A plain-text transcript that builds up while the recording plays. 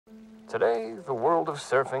Today, the world of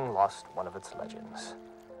surfing lost one of its legends.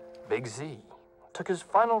 Big Z took his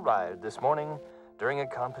final ride this morning during a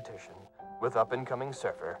competition with up-and-coming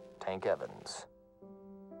surfer Tank Evans.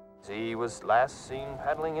 Z was last seen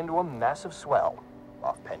paddling into a massive swell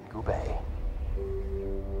off Pengu Bay.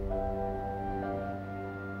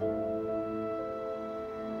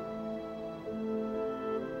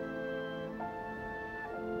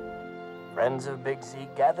 Friends of Big Z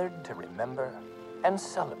gathered to remember and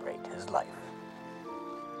celebrate his life.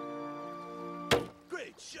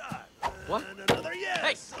 Great shot. What? And another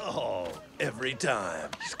yes. Hey. Oh, every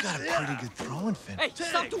time. He's got a pretty good throwing fin. Hey,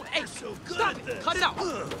 stop doing it. Hey, So good stop at it. this. Cut it out.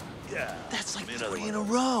 Yeah. That's like Another 3 one. in a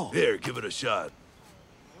row. Here, give it a shot.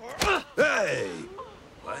 Hey!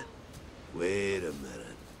 What? Wait a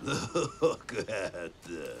minute. Look at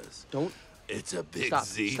this. Don't. It's a Big Stop.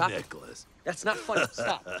 Z Stop. necklace. That's not funny.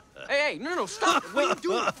 Stop. Hey, no, stop. What are you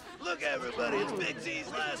doing? Look, everybody, it's Big Z's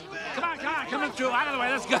last bet. Come on, through. Out of the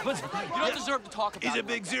way, let's go. You don't deserve to talk about it. He's a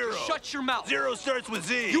big zero. Shut your mouth. Zero starts with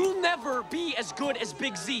Z. You'll never be as good as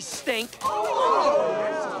Big Z, stink.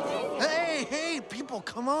 Hey, people,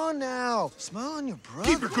 come on now. Smile on your brother.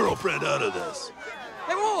 Keep your girlfriend out of this.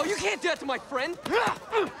 Hey, whoa, you can't do that to my friend.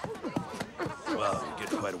 Wow, you're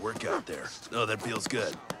getting quite a workout there. Oh, that feels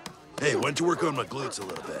good. Hey, why don't you work on my glutes a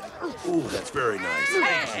little bit? Ooh, that's very nice.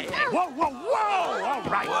 Hey, whoa! All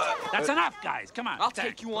right. What? That's enough, guys. Come on. I'll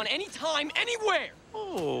take you on anytime, anywhere.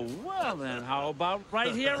 Oh, well then, how about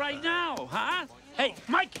right here, right now, huh? Hey,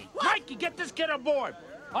 Mikey, get this kid aboard.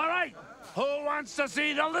 All right, who wants to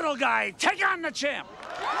see the little guy take on the champ?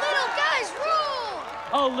 Little guys rule!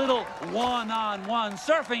 A little one-on-one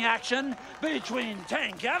surfing action between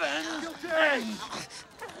Tank Evans and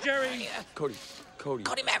Jerry...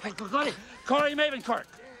 Cody Maverick. Cody Maverick.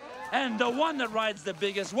 And the one that rides the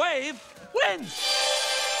biggest wave wins!